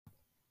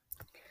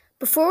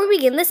Before we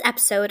begin this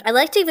episode, I'd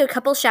like to give a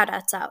couple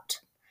shout-outs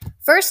out.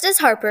 First is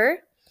Harper.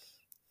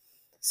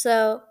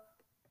 So,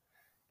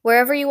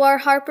 wherever you are,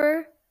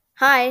 Harper,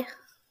 hi.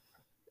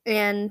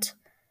 And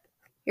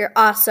you're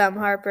awesome,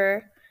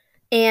 Harper.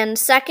 And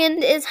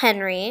second is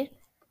Henry.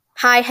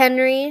 Hi,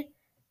 Henry.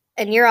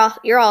 And you're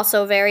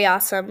also very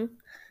awesome.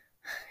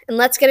 And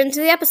let's get into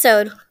the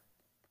episode.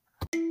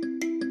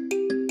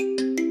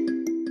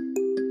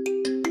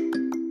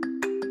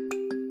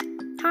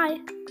 Hi,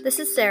 this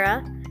is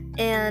Sarah.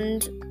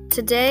 And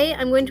today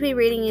I'm going to be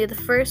reading you the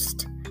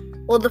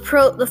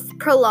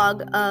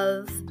prologue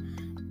of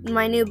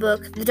my new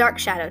book, The Dark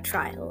Shadow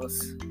Trials.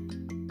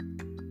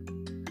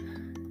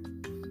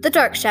 The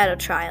Dark Shadow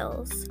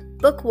Trials,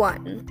 Book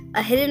 1,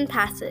 A Hidden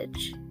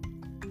Passage,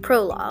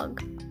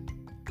 Prologue.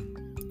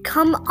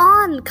 Come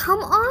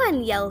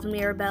on, yelled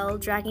Mirabelle,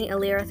 dragging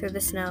Alira through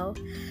the snow.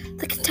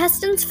 The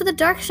contestants for the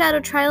Dark Shadow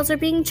Trials are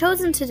being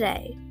chosen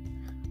today.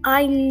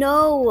 I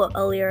know,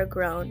 Alira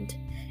groaned.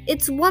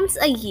 It's once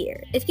a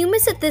year. If you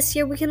miss it this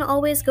year, we can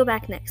always go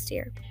back next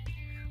year.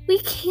 We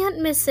can't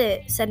miss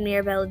it, said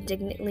Mirabelle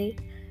indignantly.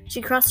 She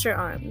crossed her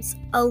arms.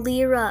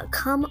 Alira,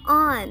 come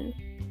on.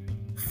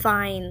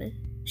 Fine.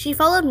 She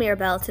followed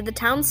Mirabelle to the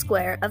town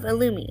square of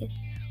Illumi,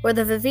 where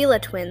the Vivila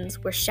twins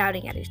were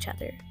shouting at each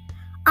other.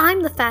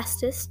 I'm the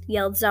fastest,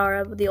 yelled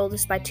Zara, the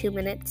oldest by 2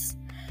 minutes.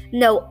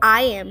 No,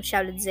 I am,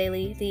 shouted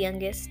Zaylee, the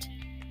youngest.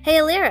 Hey,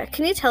 Alira,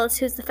 can you tell us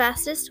who's the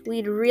fastest?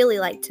 We'd really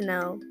like to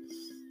know.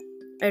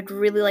 I'd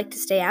really like to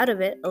stay out of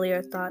it,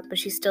 Alira thought, but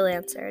she still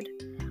answered.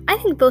 I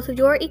think both of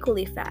you are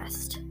equally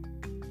fast.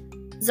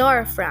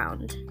 Zara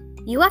frowned.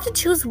 You have to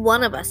choose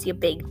one of us, you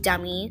big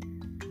dummy.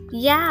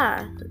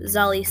 Yeah,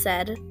 Zali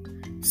said.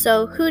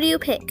 So who do you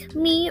pick,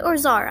 me or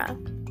Zara?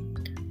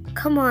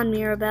 Come on,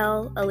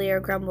 Mirabelle, Alira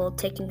grumbled,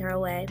 taking her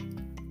away.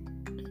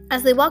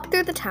 As they walked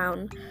through the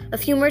town, a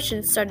few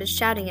merchants started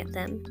shouting at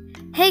them.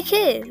 Hey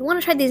kid, want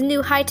to try these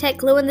new high-tech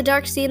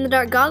glow-in-the-dark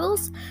see-in-the-dark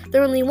goggles?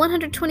 They're only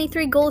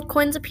 123 gold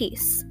coins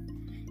apiece.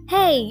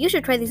 Hey, you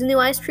should try these new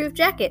ice-proof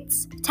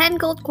jackets. 10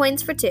 gold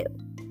coins for 2.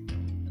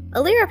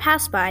 Alira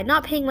passed by,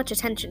 not paying much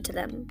attention to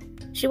them.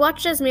 She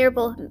watched as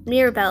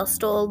Mirabelle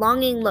stole a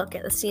longing look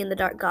at the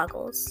see-in-the-dark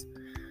goggles.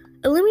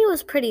 Illumi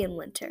was pretty in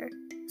winter.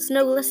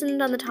 Snow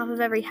glistened on the top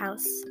of every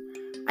house.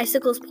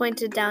 Icicles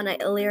pointed down at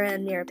Alira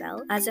and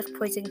Mirabelle, as if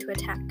poising to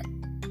attack.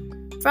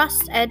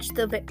 Frost edged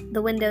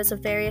the windows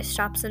of various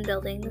shops and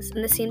buildings,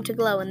 and they seemed to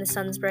glow in the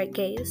sun's bright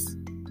gaze.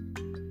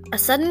 A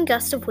sudden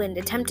gust of wind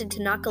attempted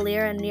to knock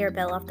Alira and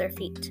Mirabelle off their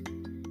feet.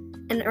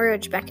 An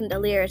urge beckoned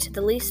Alira to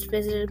the least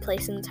visited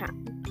place in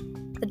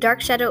town, the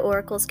Dark Shadow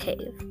Oracle's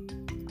cave.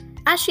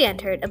 As she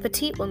entered, a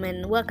petite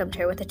woman welcomed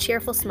her with a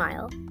cheerful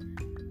smile.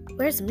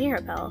 Where's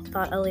Mirabelle?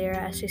 Thought Alira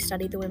as she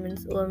studied the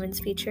woman's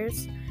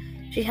features.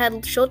 She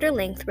had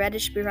shoulder-length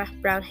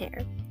reddish-brown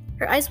hair.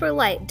 Her eyes were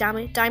light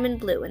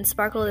diamond blue and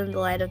sparkled in the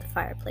light of the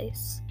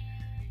fireplace.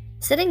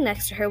 Sitting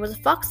next to her was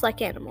a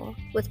fox-like animal,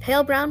 with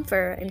pale brown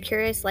fur and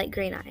curious light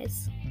green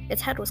eyes.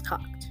 Its head was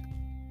cocked.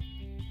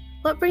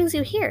 What brings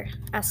you here?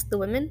 Asked the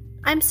woman.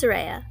 I'm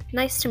Soraya.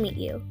 Nice to meet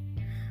you.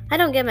 I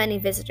don't get many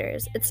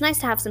visitors. It's nice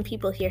to have some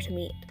people here to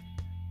meet.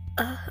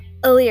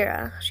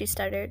 Alira, she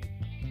stuttered.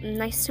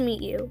 Nice to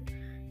meet you,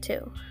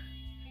 too.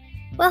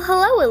 Well,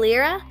 hello,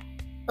 Alira.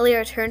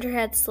 Alira turned her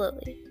head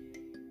slowly.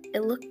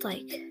 It looked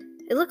like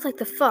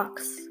the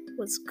fox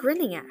was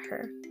grinning at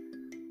her.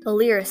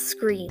 Alira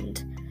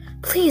screamed.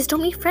 Please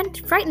don't be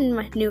frightened,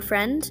 my new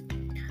friend.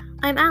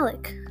 I'm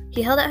Alec.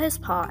 He held out his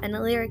paw, and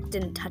Alira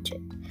didn't touch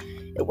it.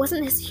 It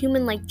wasn't his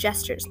human-like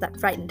gestures that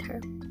frightened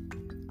her.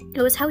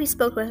 It was how he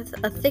spoke with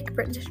a thick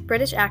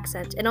British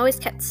accent and always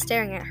kept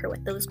staring at her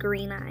with those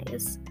green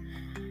eyes.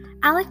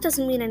 Alec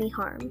doesn't mean any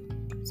harm,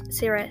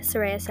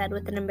 Soraya said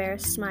with an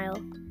embarrassed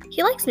smile.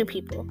 He likes new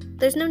people.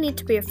 There's no need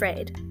to be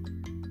afraid.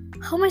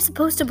 How am I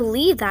supposed to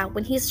believe that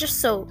when he's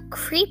just so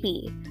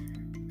creepy?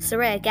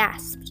 Soraya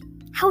gasped.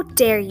 How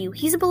dare you?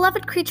 He's a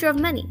beloved creature of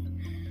many.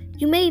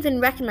 You may even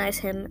recognize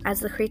him as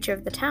the creature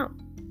of the town.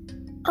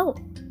 Oh,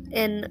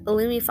 an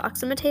Illumi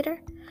fox imitator?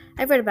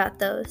 I've read about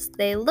those.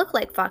 They look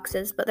like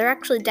foxes, but they're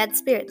actually dead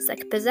spirits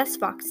that can possess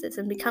foxes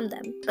and become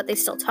them, but they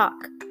still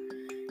talk.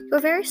 You're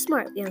very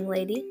smart, young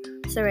lady,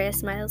 Soraya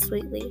smiled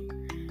sweetly.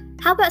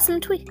 How about some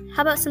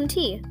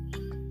tea?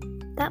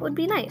 That would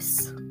be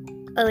nice.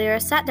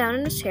 Alira sat down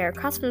in a chair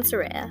across from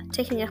Soraya,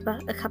 taking up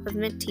a cup of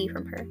mint tea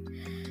from her.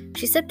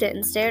 She sipped it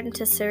and stared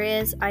into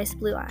Soraya's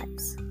ice-blue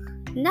eyes.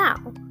 Now,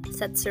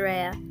 said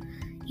Soraya,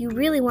 you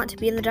really want to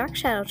be in the Dark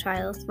Shadow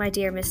Trials, my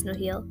dear Miss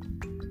Nohil.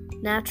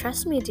 Now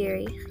trust me,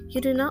 dearie,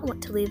 you do not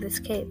want to leave this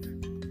cave.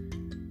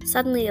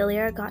 Suddenly,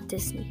 Alira got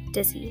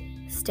dizzy.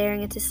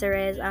 Staring into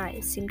Soraya's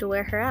eyes seemed to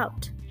wear her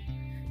out.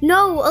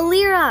 No,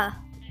 Alira!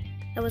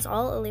 That was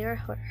all Alira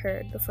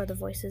heard before the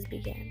voices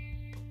began.